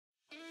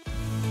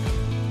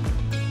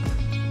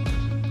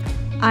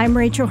I'm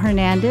Rachel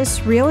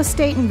Hernandez, real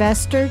estate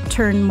investor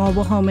turned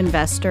mobile home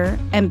investor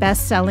and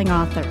best-selling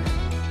author.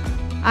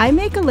 I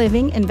make a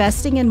living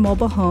investing in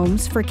mobile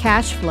homes for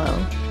cash flow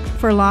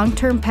for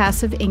long-term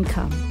passive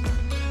income.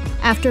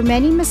 After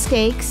many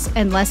mistakes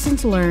and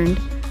lessons learned,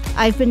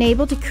 I've been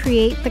able to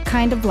create the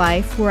kind of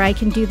life where I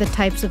can do the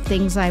types of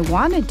things I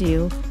want to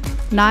do,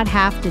 not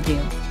have to do.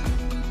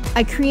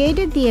 I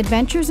created the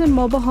Adventures in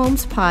Mobile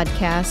Homes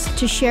podcast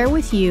to share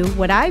with you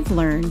what I've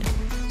learned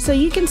so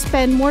you can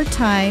spend more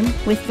time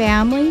with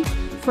family,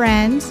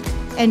 friends,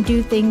 and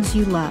do things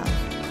you love.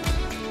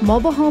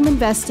 Mobile home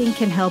investing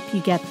can help you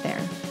get there.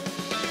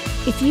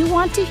 If you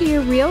want to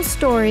hear real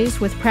stories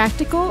with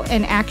practical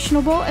and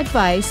actionable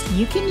advice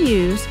you can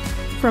use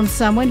from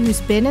someone who's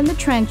been in the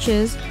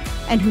trenches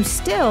and who's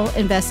still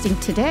investing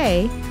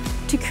today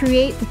to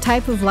create the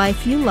type of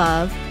life you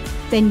love,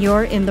 then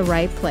you're in the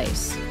right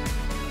place.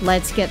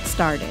 Let's get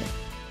started.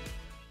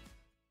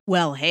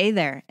 Well, hey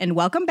there, and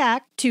welcome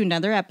back to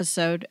another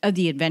episode of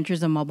the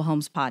Adventures in Mobile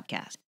Homes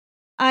podcast.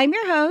 I'm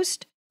your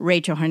host,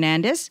 Rachel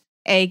Hernandez,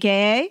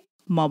 aka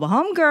Mobile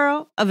Home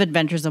Girl of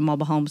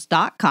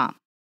AdventuresInMobileHomes.com.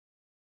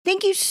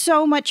 Thank you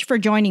so much for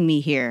joining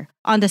me here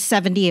on the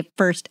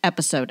 71st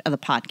episode of the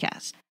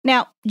podcast.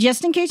 Now,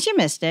 just in case you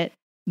missed it,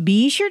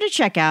 be sure to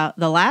check out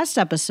the last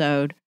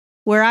episode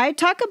where I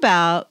talk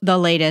about the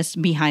latest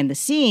behind the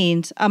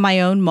scenes of my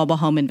own mobile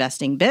home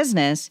investing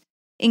business,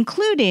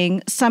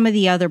 including some of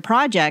the other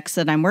projects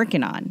that I'm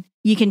working on.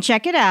 You can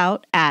check it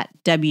out at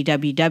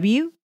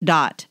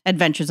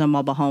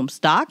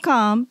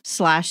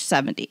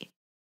www.adventuresinmobilehomes.com/70.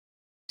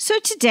 So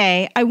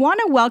today, I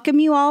want to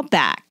welcome you all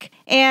back.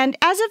 And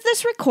as of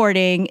this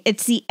recording,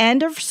 it's the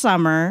end of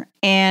summer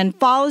and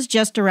fall is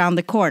just around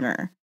the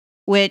corner,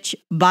 which,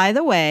 by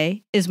the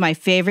way, is my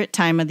favorite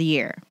time of the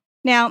year.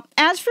 Now,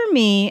 as for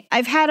me,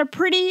 I've had a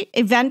pretty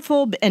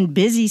eventful and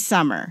busy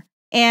summer.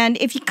 And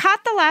if you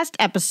caught the last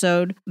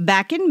episode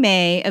back in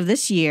May of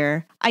this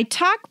year, I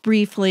talked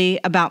briefly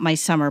about my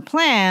summer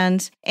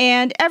plans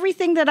and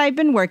everything that I've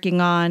been working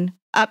on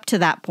up to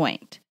that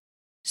point.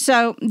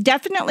 So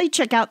definitely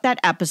check out that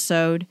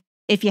episode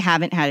if you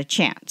haven't had a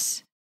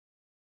chance.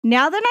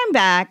 Now that I'm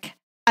back,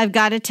 I've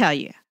got to tell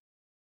you,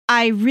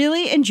 I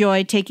really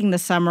enjoyed taking the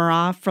summer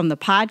off from the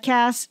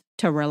podcast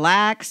to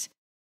relax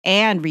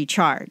and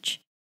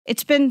recharge.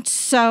 It's been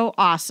so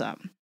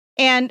awesome.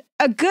 And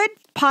a good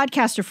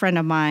podcaster friend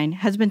of mine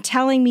has been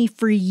telling me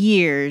for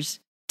years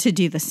to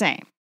do the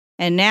same.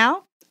 And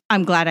now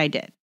I'm glad I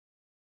did.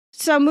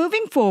 So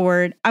moving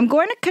forward, I'm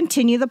going to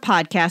continue the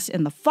podcast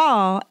in the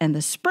fall and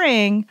the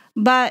spring,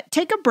 but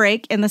take a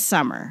break in the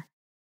summer.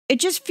 It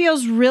just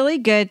feels really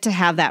good to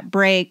have that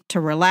break to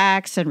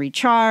relax and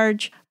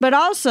recharge, but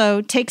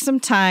also take some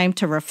time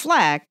to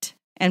reflect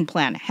and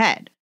plan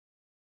ahead.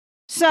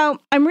 So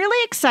I'm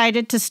really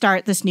excited to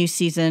start this new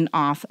season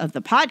off of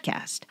the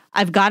podcast.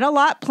 I've got a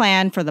lot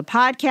planned for the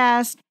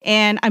podcast,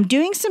 and I'm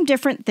doing some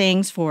different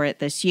things for it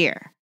this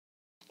year.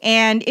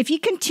 And if you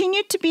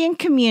continue to be in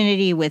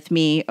community with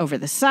me over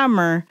the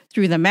summer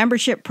through the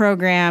membership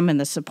program and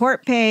the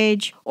support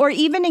page, or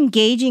even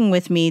engaging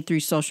with me through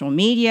social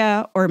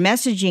media or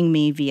messaging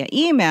me via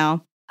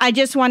email, I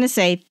just want to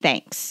say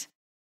thanks.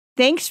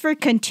 Thanks for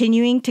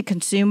continuing to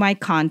consume my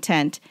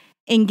content,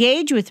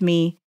 engage with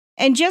me,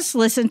 and just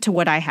listen to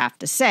what I have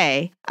to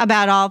say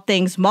about all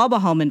things mobile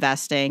home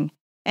investing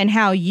and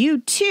how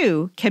you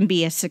too can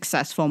be a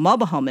successful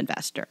mobile home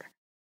investor.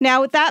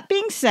 Now, with that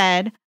being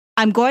said,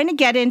 I'm going to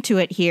get into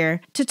it here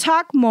to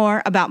talk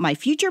more about my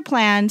future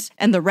plans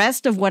and the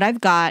rest of what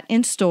I've got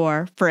in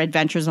store for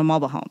Adventures in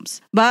Mobile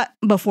Homes. But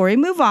before we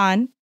move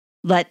on,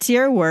 let's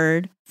hear a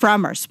word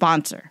from our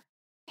sponsor.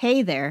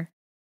 Hey there,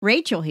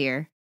 Rachel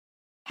here.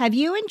 Have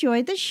you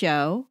enjoyed the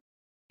show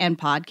and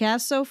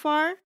podcast so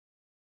far?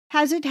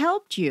 Has it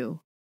helped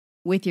you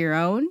with your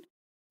own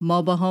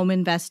mobile home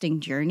investing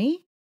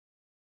journey?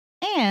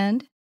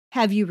 And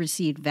have you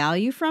received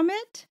value from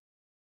it?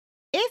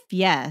 If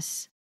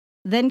yes,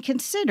 then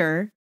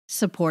consider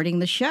supporting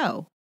the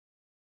show.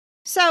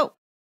 So,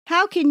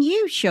 how can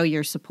you show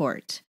your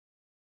support?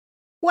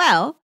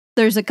 Well,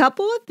 there's a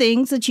couple of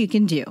things that you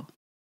can do.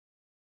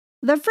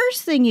 The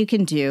first thing you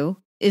can do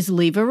is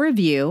leave a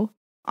review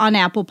on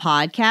Apple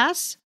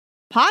Podcasts,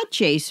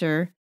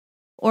 Podchaser,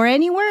 or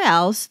anywhere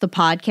else the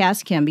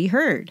podcast can be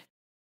heard.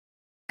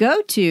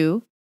 Go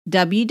to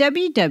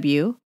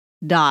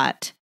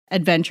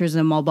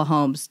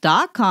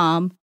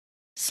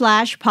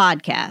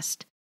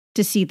www.adventuresinmobilehomes.com/podcast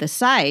to see the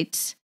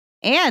sites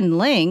and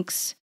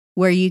links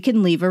where you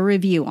can leave a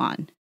review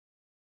on.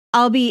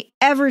 I'll be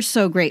ever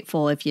so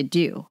grateful if you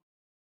do.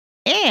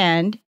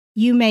 And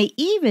you may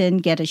even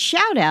get a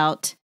shout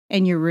out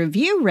and your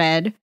review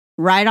read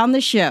right on the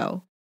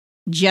show,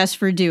 just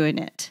for doing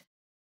it.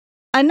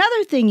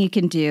 Another thing you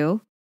can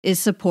do is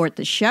support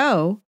the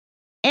show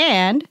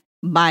and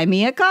buy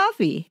me a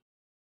coffee.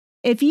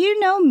 If you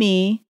know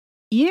me,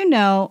 you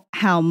know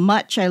how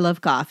much I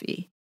love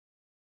coffee.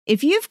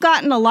 If you've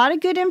gotten a lot of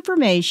good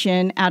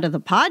information out of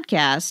the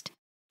podcast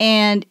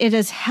and it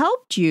has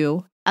helped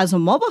you as a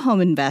mobile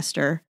home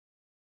investor,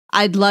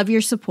 I'd love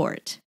your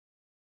support.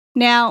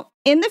 Now,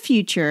 in the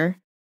future,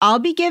 I'll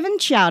be giving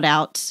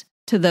shout-outs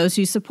to those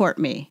who support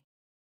me.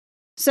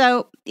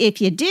 So, if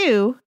you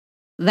do,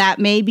 that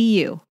may be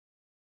you.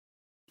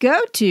 Go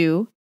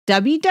to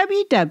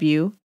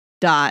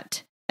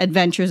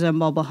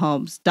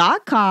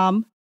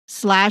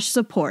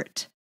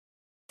www.adventuresinmobilehomes.com/support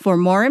for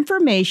more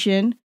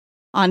information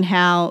on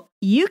how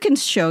you can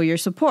show your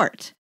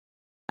support.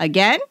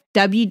 Again,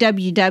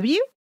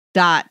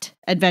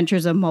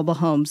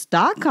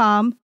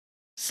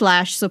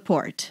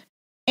 www.adventuresinmobilehomes.com/support.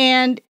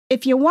 And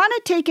if you want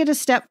to take it a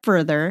step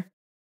further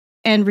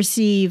and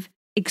receive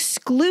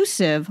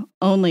exclusive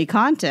only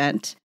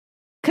content,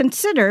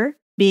 consider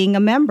being a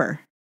member.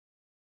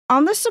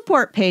 On the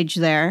support page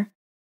there,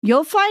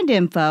 you'll find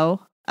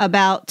info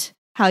about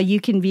how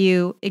you can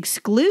view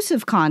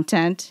exclusive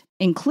content,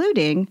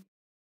 including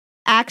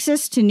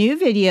access to new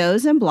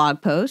videos and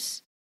blog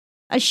posts,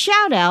 a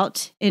shout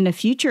out in a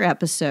future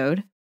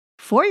episode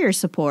for your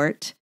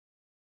support,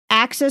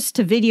 access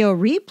to video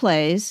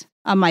replays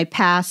on my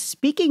past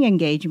speaking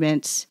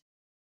engagements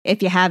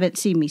if you haven't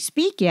seen me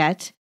speak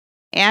yet,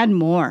 and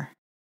more.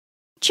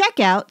 Check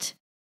out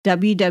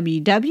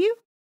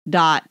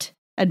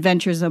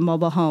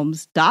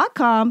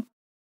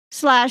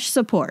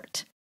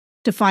www.adventuresinmobilehomes.com/support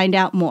to find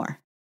out more.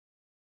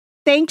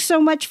 Thanks so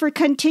much for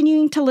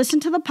continuing to listen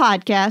to the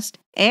podcast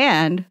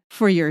and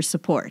for your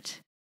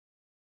support.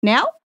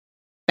 Now,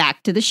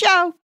 back to the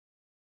show.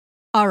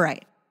 All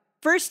right,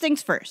 first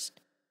things first.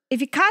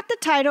 If you caught the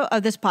title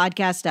of this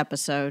podcast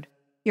episode,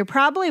 you're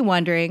probably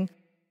wondering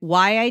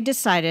why I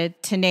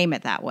decided to name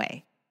it that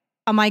way.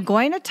 Am I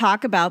going to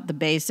talk about the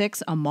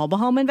basics of mobile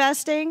home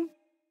investing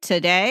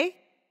today?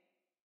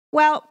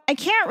 Well, I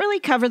can't really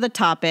cover the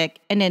topic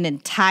in an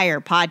entire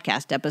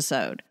podcast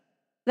episode.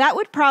 That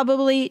would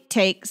probably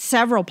take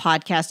several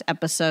podcast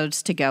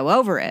episodes to go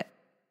over it.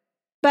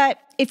 But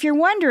if you're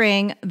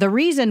wondering the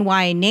reason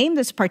why I named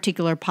this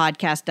particular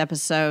podcast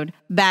episode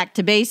Back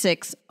to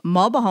Basics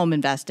Mobile Home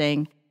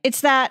Investing,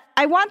 it's that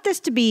I want this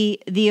to be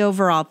the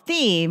overall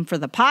theme for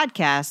the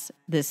podcast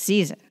this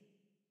season.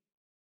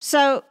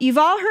 So you've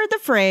all heard the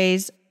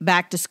phrase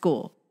back to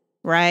school,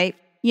 right?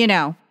 You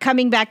know,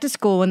 coming back to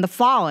school in the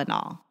fall and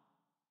all.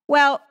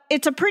 Well,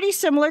 it's a pretty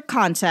similar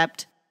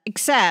concept,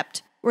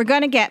 except we're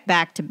going to get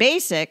back to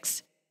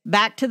basics,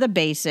 back to the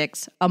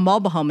basics of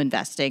mobile home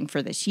investing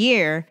for this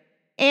year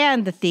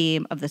and the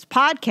theme of this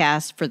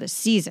podcast for this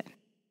season.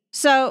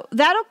 So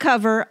that'll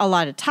cover a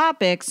lot of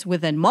topics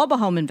within mobile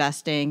home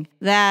investing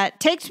that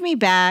takes me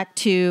back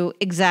to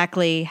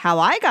exactly how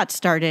I got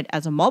started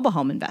as a mobile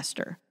home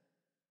investor.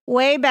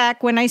 Way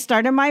back when I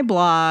started my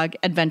blog,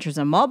 Adventures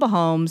in Mobile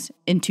Homes,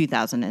 in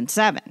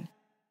 2007.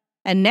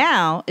 And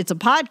now it's a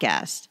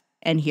podcast,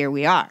 and here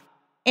we are.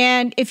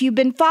 And if you've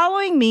been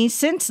following me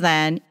since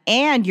then,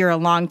 and you're a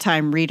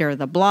longtime reader of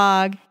the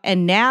blog,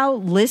 and now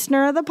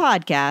listener of the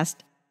podcast,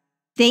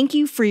 thank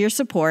you for your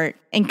support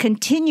and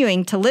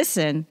continuing to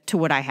listen to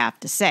what I have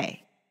to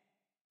say.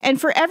 And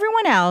for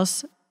everyone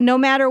else, no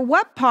matter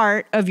what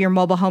part of your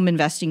mobile home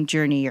investing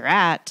journey you're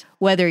at,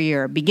 whether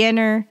you're a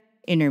beginner,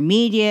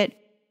 intermediate,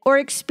 or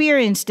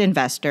experienced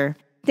investor,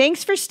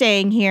 thanks for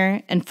staying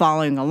here and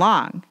following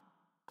along.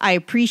 I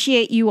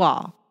appreciate you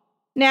all.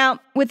 Now,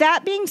 with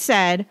that being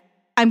said,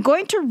 I'm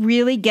going to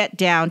really get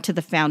down to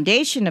the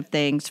foundation of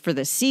things for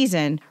this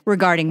season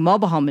regarding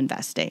mobile home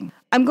investing.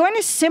 I'm going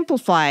to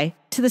simplify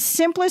to the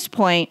simplest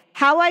point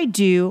how I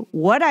do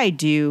what I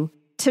do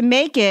to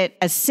make it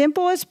as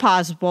simple as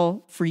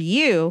possible for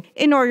you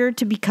in order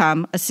to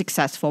become a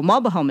successful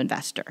mobile home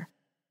investor.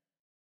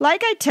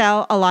 Like I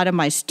tell a lot of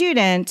my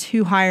students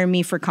who hire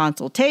me for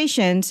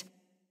consultations,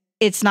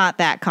 it's not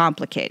that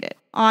complicated.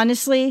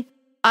 Honestly,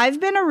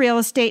 I've been a real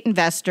estate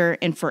investor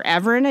in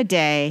forever and a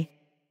day,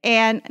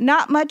 and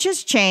not much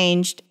has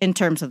changed in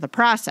terms of the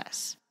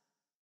process.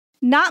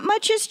 Not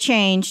much has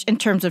changed in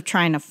terms of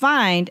trying to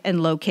find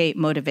and locate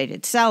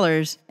motivated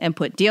sellers and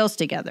put deals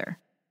together.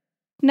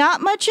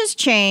 Not much has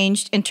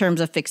changed in terms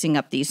of fixing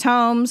up these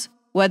homes,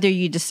 whether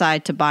you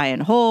decide to buy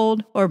and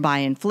hold or buy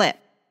and flip.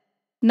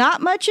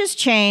 Not much has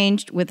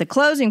changed with the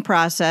closing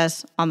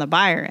process on the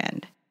buyer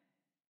end.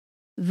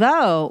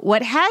 Though,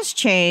 what has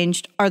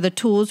changed are the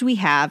tools we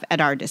have at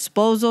our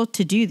disposal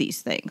to do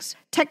these things.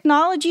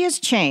 Technology has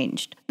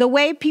changed. The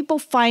way people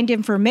find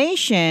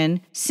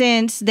information,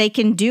 since they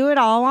can do it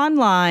all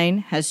online,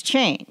 has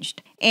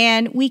changed.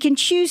 And we can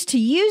choose to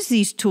use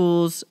these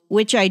tools,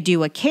 which I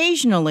do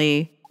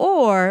occasionally,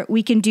 or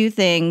we can do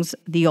things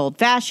the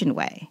old-fashioned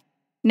way.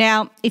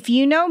 Now, if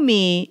you know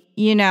me,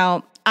 you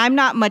know I'm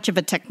not much of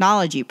a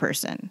technology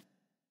person.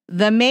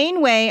 The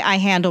main way I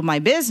handle my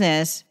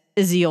business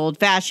is the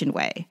old-fashioned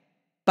way,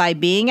 by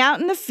being out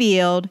in the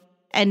field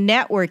and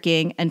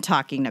networking and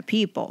talking to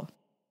people.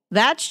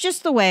 That's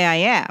just the way I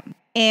am,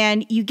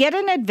 and you get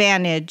an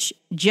advantage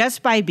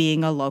just by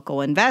being a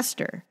local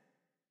investor.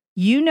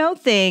 You know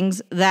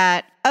things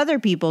that other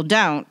people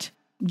don't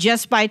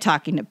just by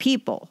talking to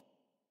people.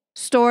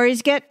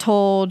 Stories get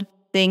told,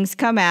 things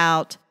come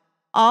out,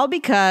 all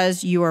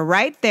because you are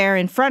right there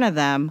in front of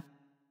them,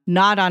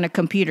 not on a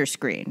computer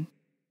screen.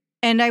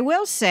 And I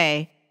will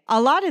say,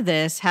 a lot of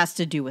this has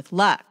to do with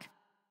luck,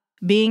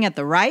 being at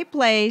the right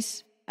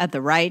place at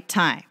the right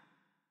time.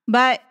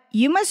 But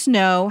you must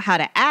know how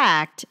to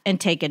act and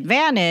take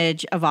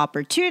advantage of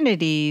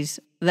opportunities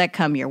that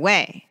come your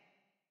way.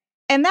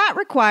 And that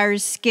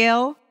requires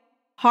skill,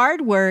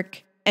 hard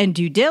work, and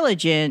due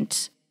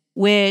diligence,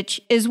 which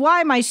is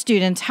why my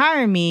students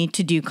hire me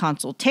to do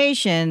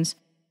consultations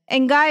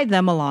and guide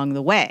them along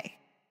the way.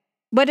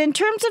 But in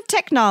terms of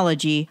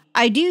technology,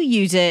 I do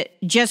use it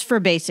just for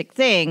basic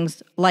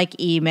things like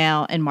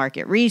email and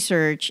market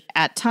research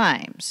at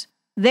times.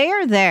 They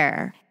are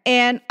there,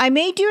 and I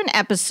may do an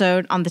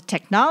episode on the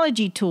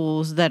technology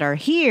tools that are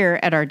here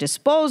at our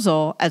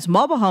disposal as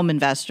mobile home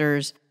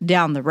investors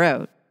down the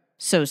road.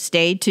 So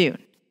stay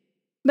tuned.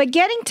 But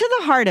getting to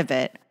the heart of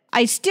it,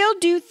 I still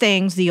do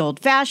things the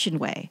old-fashioned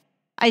way.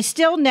 I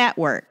still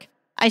network.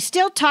 I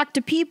still talk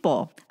to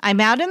people. I'm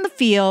out in the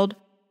field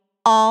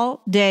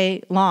all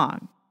day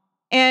long.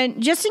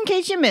 And just in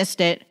case you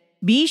missed it,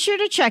 be sure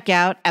to check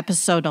out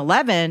episode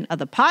 11 of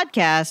the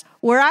podcast,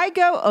 where I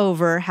go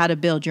over how to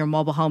build your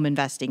mobile home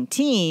investing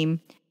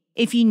team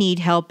if you need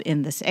help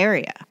in this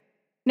area.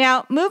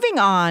 Now, moving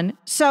on,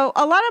 so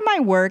a lot of my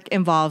work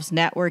involves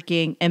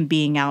networking and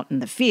being out in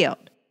the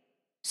field.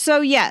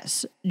 So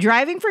yes,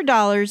 driving for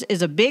dollars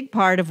is a big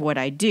part of what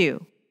I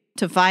do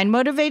to find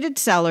motivated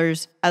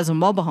sellers as a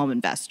mobile home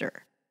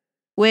investor,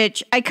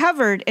 which I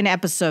covered in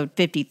episode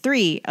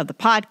 53 of the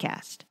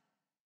podcast.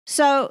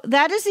 So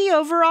that is the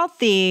overall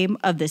theme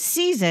of the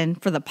season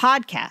for the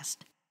podcast,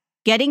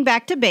 getting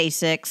back to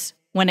basics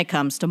when it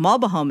comes to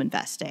mobile home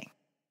investing.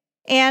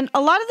 And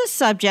a lot of the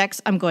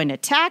subjects I'm going to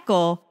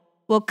tackle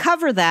will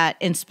cover that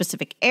in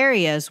specific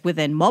areas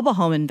within mobile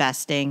home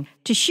investing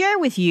to share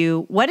with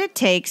you what it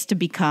takes to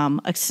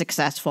become a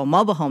successful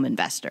mobile home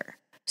investor.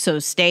 So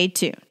stay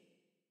tuned.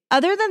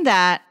 Other than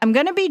that, I'm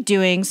going to be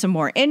doing some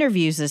more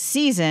interviews this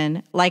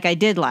season like I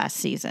did last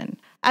season.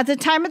 At the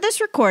time of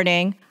this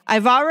recording,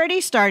 I've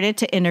already started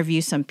to interview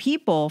some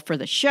people for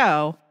the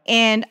show,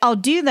 and I'll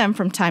do them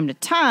from time to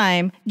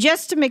time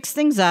just to mix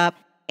things up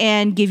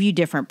and give you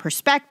different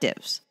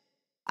perspectives.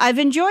 I've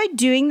enjoyed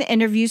doing the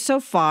interviews so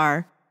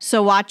far,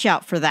 so watch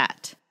out for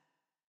that.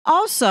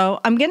 Also,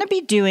 I'm going to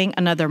be doing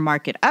another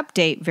market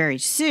update very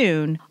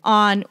soon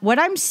on what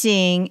I'm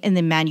seeing in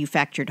the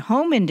manufactured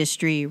home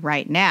industry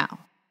right now.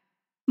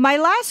 My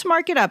last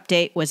market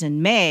update was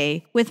in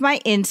May with my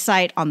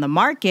insight on the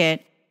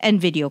market and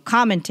video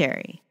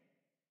commentary.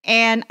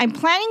 And I'm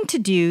planning to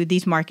do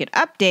these market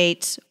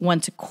updates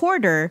once a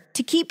quarter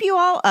to keep you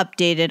all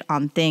updated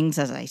on things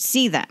as I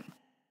see them.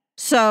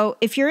 So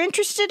if you're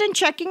interested in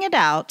checking it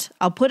out,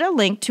 I'll put a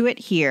link to it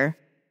here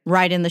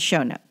right in the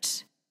show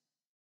notes.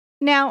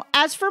 Now,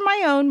 as for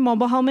my own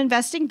mobile home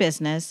investing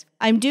business,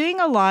 I'm doing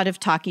a lot of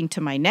talking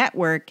to my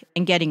network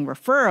and getting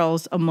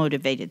referrals of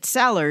motivated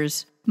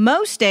sellers.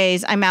 Most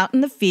days, I'm out in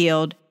the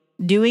field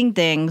doing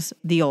things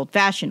the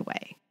old-fashioned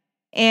way.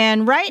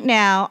 And right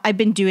now, I've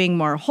been doing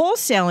more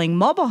wholesaling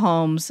mobile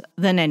homes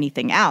than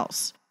anything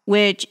else,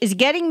 which is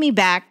getting me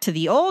back to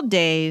the old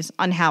days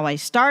on how I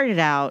started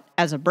out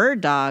as a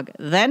bird dog,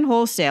 then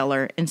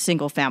wholesaler in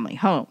single-family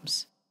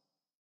homes.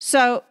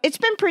 So it's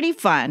been pretty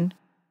fun,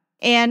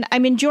 and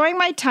I'm enjoying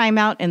my time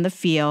out in the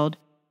field,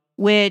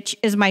 which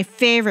is my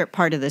favorite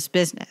part of this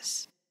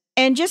business.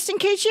 And just in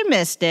case you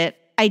missed it,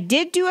 I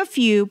did do a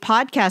few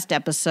podcast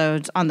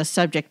episodes on the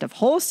subject of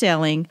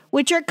wholesaling,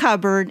 which are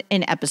covered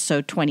in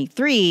episode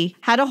 23,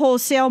 How to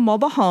Wholesale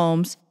Mobile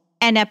Homes,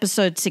 and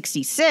episode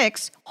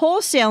 66,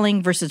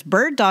 Wholesaling versus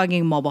Bird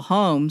Dogging Mobile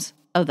Homes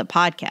of the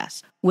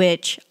podcast,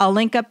 which I'll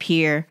link up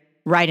here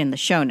right in the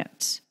show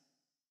notes.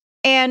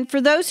 And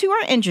for those who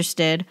are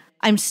interested,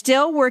 I'm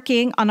still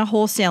working on a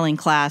wholesaling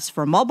class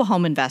for mobile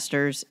home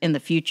investors in the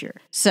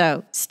future,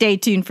 so stay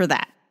tuned for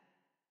that.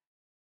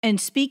 And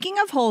speaking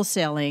of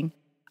wholesaling,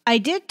 I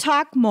did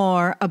talk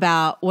more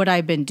about what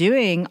I've been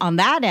doing on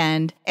that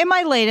end in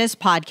my latest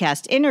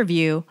podcast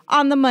interview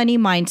on the Money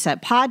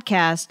Mindset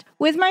podcast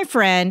with my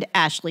friend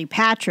Ashley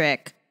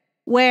Patrick,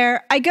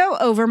 where I go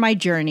over my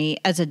journey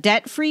as a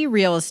debt-free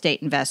real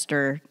estate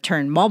investor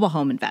turned mobile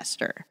home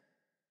investor.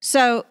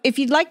 So if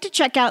you'd like to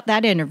check out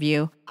that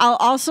interview, I'll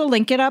also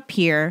link it up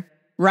here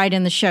right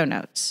in the show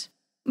notes.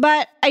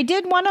 But I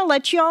did want to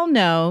let you all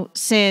know,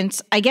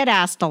 since I get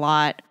asked a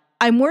lot,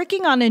 I'm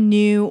working on a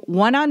new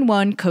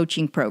one-on-one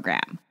coaching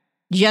program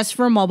just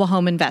for mobile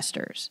home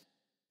investors,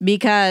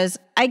 because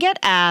I get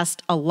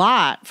asked a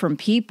lot from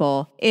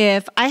people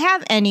if I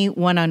have any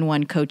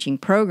one-on-one coaching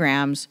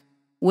programs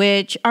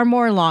which are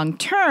more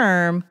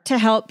long-term to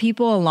help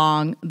people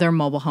along their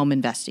mobile home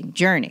investing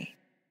journey.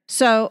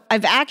 So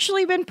I've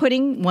actually been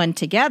putting one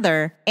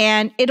together,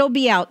 and it'll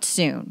be out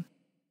soon.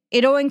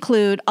 It'll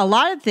include a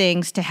lot of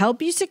things to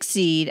help you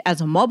succeed as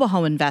a mobile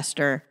home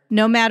investor,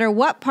 no matter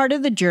what part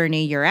of the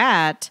journey you're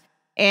at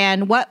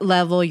and what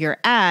level you're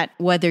at,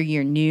 whether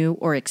you're new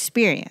or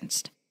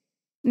experienced.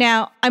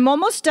 Now, I'm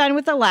almost done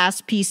with the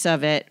last piece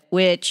of it,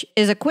 which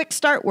is a quick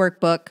start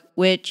workbook,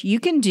 which you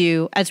can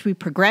do as we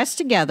progress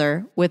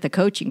together with the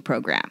coaching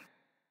program.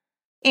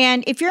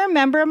 And if you're a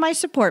member of my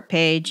support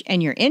page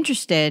and you're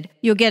interested,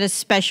 you'll get a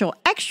special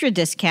extra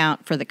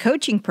discount for the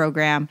coaching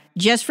program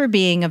just for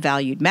being a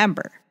valued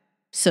member.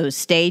 So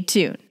stay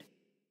tuned.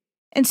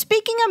 And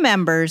speaking of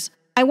members,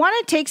 I want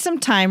to take some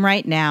time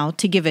right now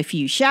to give a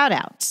few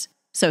shout-outs.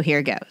 So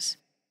here goes.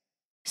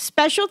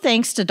 Special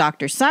thanks to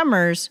Dr.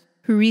 Summers,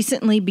 who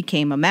recently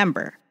became a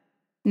member.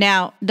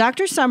 Now,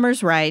 Dr.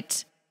 Summers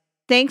writes,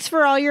 "Thanks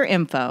for all your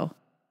info.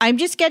 I'm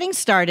just getting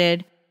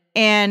started,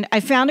 and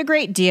I found a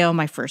great deal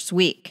my first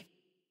week."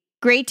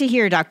 Great to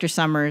hear, Dr.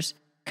 Summers.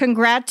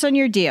 Congrats on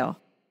your deal.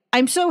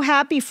 I'm so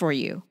happy for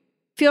you.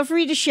 Feel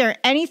free to share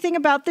anything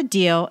about the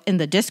deal in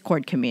the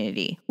Discord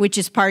community, which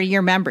is part of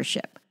your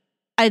membership.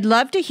 I'd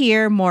love to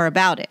hear more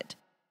about it.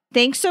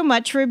 Thanks so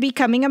much for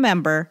becoming a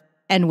member,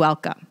 and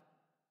welcome.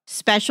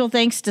 Special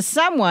thanks to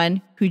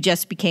someone who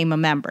just became a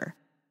member.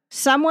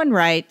 Someone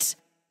writes,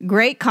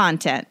 "Great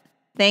content.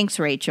 Thanks,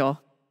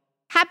 Rachel."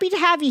 Happy to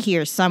have you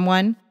here,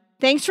 someone.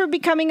 Thanks for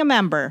becoming a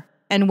member,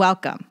 and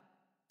welcome.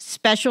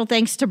 Special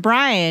thanks to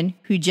Brian,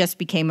 who just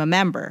became a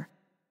member.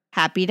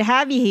 Happy to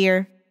have you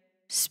here.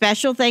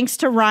 Special thanks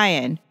to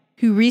Ryan,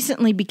 who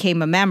recently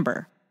became a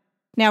member.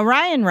 Now,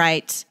 Ryan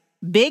writes,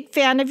 "Big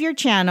fan of your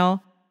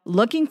channel.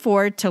 Looking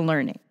forward to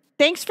learning."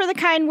 Thanks for the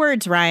kind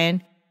words,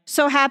 Ryan.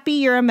 So happy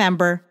you're a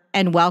member,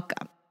 and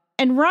welcome.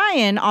 And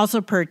Ryan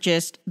also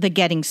purchased the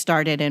Getting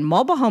Started in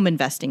Mobile Home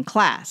Investing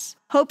class.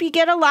 Hope you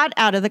get a lot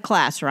out of the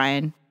class,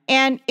 Ryan.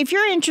 And if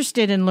you're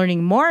interested in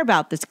learning more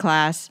about this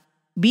class,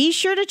 be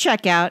sure to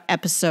check out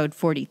episode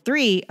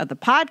 43 of the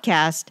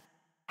podcast,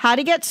 How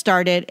to Get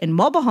Started in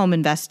Mobile Home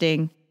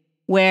Investing,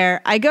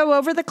 where I go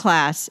over the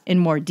class in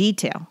more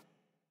detail.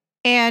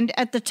 And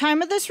at the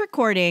time of this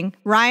recording,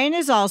 Ryan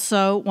is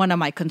also one of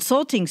my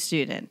consulting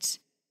students.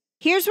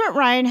 Here's what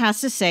Ryan has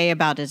to say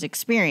about his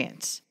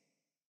experience.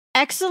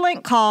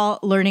 Excellent call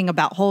learning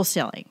about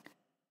wholesaling.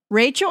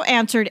 Rachel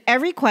answered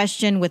every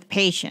question with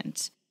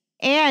patience,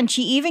 and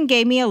she even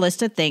gave me a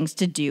list of things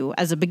to do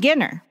as a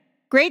beginner.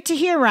 Great to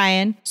hear,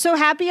 Ryan. So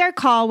happy our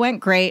call went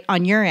great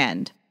on your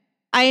end.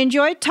 I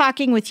enjoyed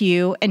talking with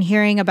you and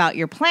hearing about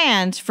your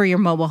plans for your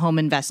mobile home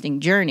investing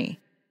journey.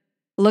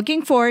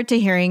 Looking forward to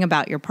hearing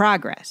about your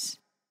progress.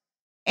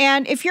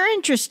 And if you're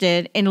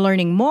interested in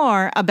learning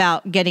more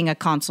about getting a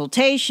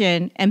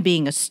consultation and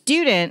being a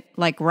student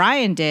like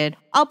Ryan did,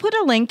 I'll put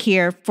a link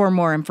here for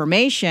more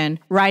information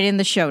right in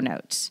the show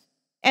notes.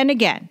 And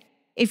again,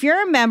 if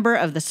you're a member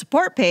of the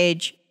support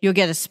page, you'll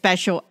get a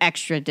special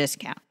extra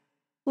discount.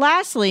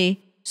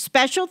 Lastly,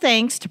 special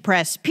thanks to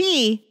Press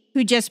P,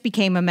 who just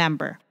became a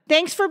member.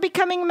 Thanks for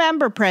becoming a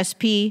member, Press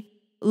P.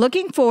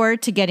 Looking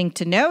forward to getting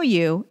to know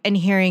you and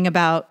hearing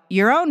about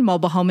your own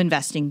mobile home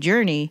investing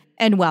journey,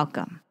 and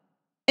welcome.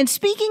 And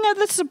speaking of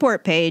the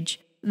support page,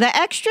 the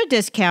extra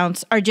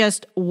discounts are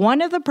just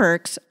one of the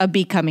perks of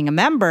becoming a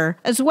member,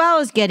 as well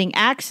as getting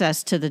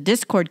access to the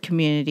Discord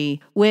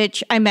community,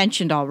 which I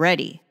mentioned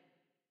already.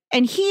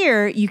 And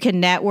here you can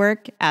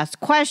network, ask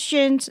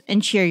questions,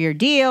 and share your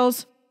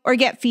deals or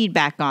get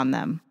feedback on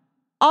them.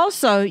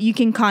 Also, you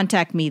can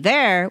contact me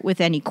there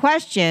with any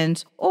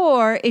questions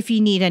or if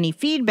you need any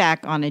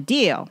feedback on a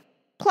deal.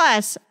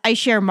 Plus, I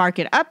share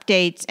market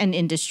updates and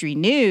industry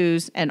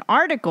news and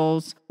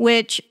articles,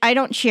 which I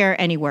don't share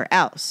anywhere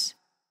else.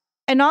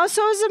 And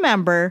also as a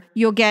member,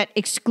 you'll get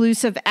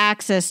exclusive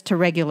access to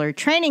regular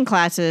training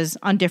classes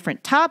on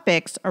different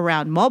topics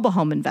around mobile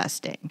home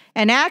investing,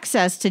 and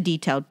access to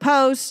detailed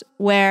posts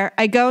where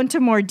I go into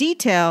more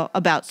detail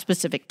about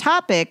specific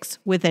topics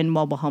within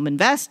mobile home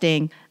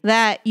investing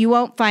that you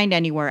won't find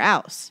anywhere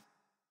else.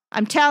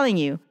 I'm telling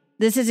you,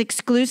 this is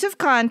exclusive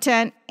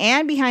content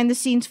and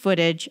behind-the-scenes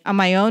footage on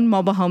my own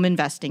mobile home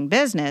investing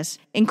business,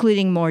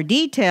 including more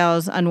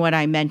details on what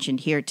I mentioned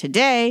here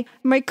today,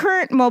 my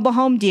current mobile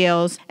home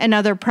deals, and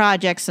other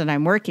projects that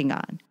I'm working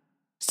on.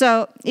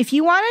 So, if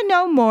you want to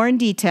know more in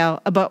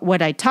detail about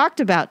what I talked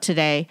about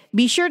today,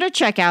 be sure to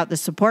check out the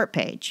support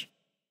page.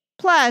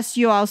 Plus,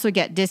 you also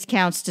get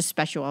discounts to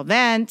special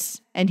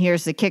events, and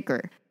here's the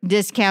kicker.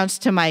 Discounts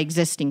to my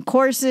existing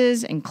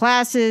courses and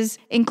classes,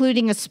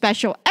 including a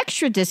special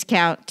extra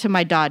discount to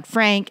my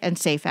Dodd-Frank and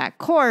Safe Act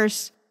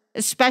course,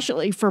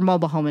 especially for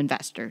mobile home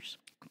investors,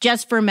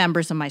 just for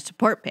members of my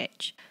support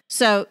page.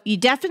 So you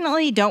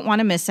definitely don't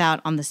want to miss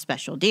out on this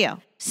special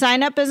deal.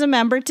 Sign up as a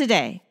member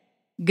today.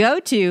 Go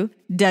to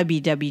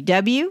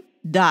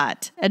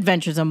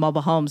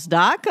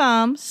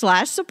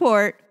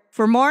www.adventuresofmobilehomes.com/support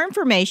for more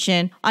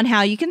information on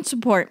how you can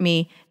support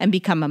me and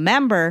become a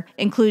member,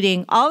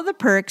 including all of the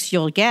perks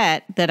you'll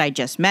get that I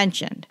just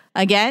mentioned.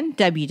 Again,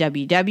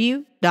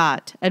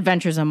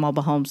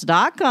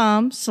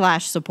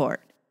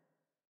 www.adventuresofmobilehomes.com/support.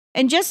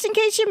 And just in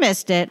case you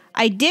missed it,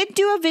 I did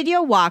do a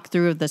video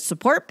walkthrough of the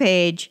support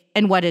page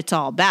and what it's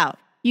all about.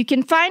 You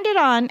can find it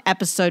on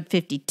episode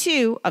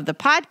 52 of the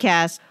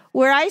podcast,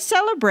 where I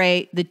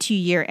celebrate the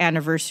 2-year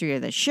anniversary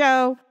of the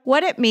show,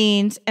 what it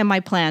means, and my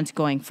plans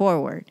going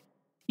forward.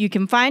 You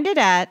can find it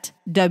at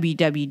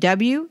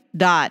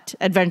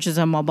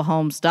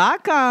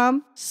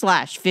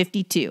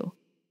www.adventuresofmobilehomes.com/52.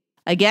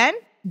 Again,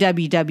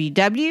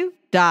 www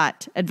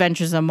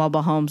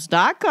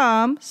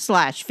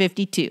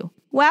www.adventuresofmobilehomes.com/52.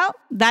 Well,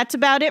 that's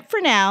about it for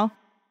now.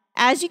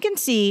 As you can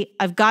see,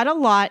 I've got a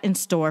lot in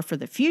store for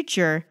the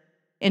future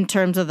in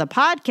terms of the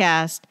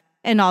podcast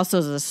and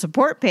also the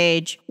support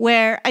page,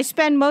 where I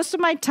spend most of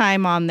my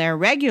time on there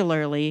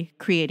regularly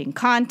creating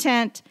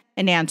content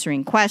and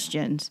answering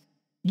questions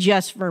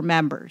just for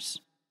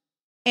members.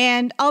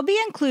 And I'll be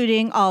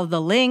including all of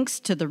the links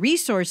to the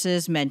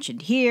resources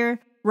mentioned here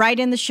right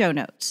in the show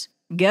notes.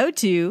 Go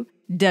to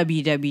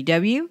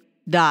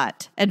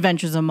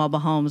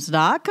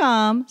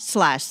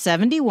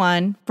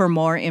www.adventuresofmobilehomes.com/71 for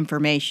more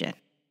information.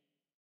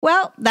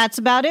 Well, that's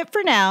about it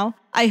for now.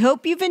 I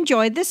hope you've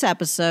enjoyed this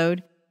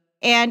episode.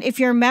 And if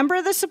you're a member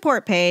of the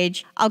support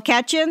page, I'll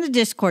catch you in the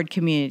Discord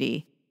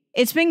community.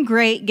 It's been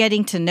great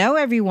getting to know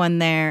everyone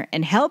there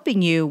and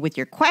helping you with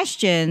your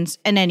questions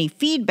and any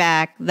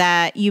feedback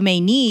that you may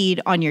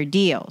need on your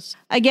deals.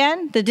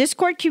 Again, the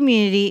Discord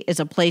community is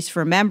a place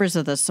for members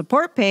of the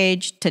support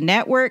page to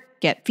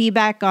network, get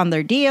feedback on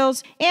their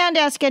deals, and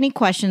ask any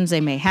questions they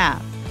may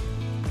have.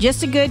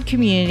 Just a good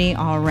community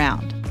all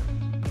around.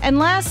 And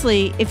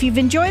lastly, if you've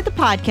enjoyed the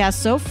podcast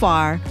so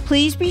far,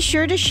 please be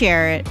sure to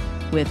share it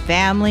with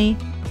family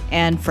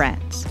and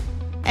friends.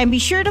 And be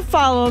sure to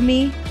follow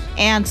me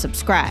and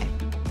subscribe.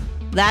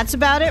 That's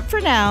about it for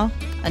now.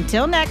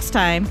 Until next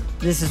time,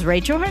 this is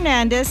Rachel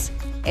Hernandez,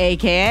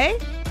 aka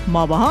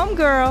Mobile Home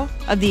Girl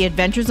of the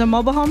Adventures of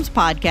Mobile Homes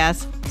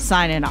podcast,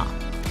 signing off.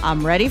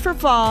 I'm ready for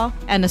fall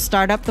and to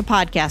start up the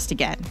podcast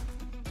again.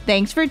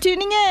 Thanks for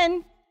tuning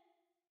in.